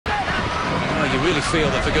really feel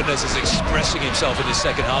that Fagundez is expressing himself in his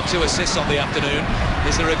second half. 2 assists on the afternoon.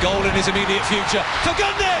 Is there a goal in his immediate future?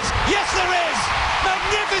 Fagundez! Yes, there is!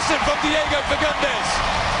 Magnificent from Diego Fagundez!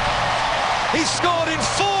 He scored in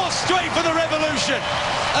 4 straight for the Revolution.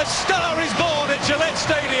 A star is born at Gillette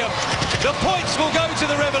Stadium. The points will go to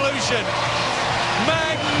the Revolution.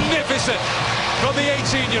 Magnificent from the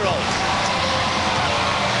 18-year-old.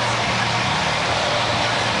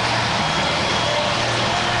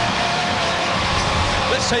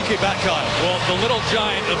 Let's take it back, Kyle. Well, the little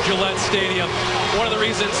giant of Gillette Stadium, one of the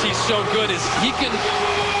reasons he's so good is he can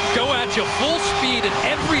go at you full speed, and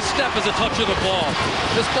every step is a touch of the ball.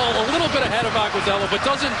 This ball a little bit ahead of Fagundez, but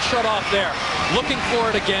doesn't shut off there. Looking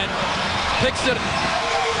for it again. Picks it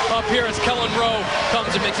up here as Kelyn Rowe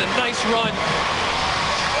comes and makes a nice run.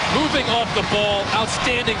 Moving off the ball.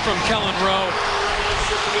 Outstanding from Kelyn Rowe.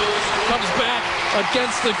 Comes back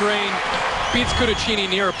against the grain. Beats Cudicini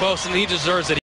near a post, and he deserves it.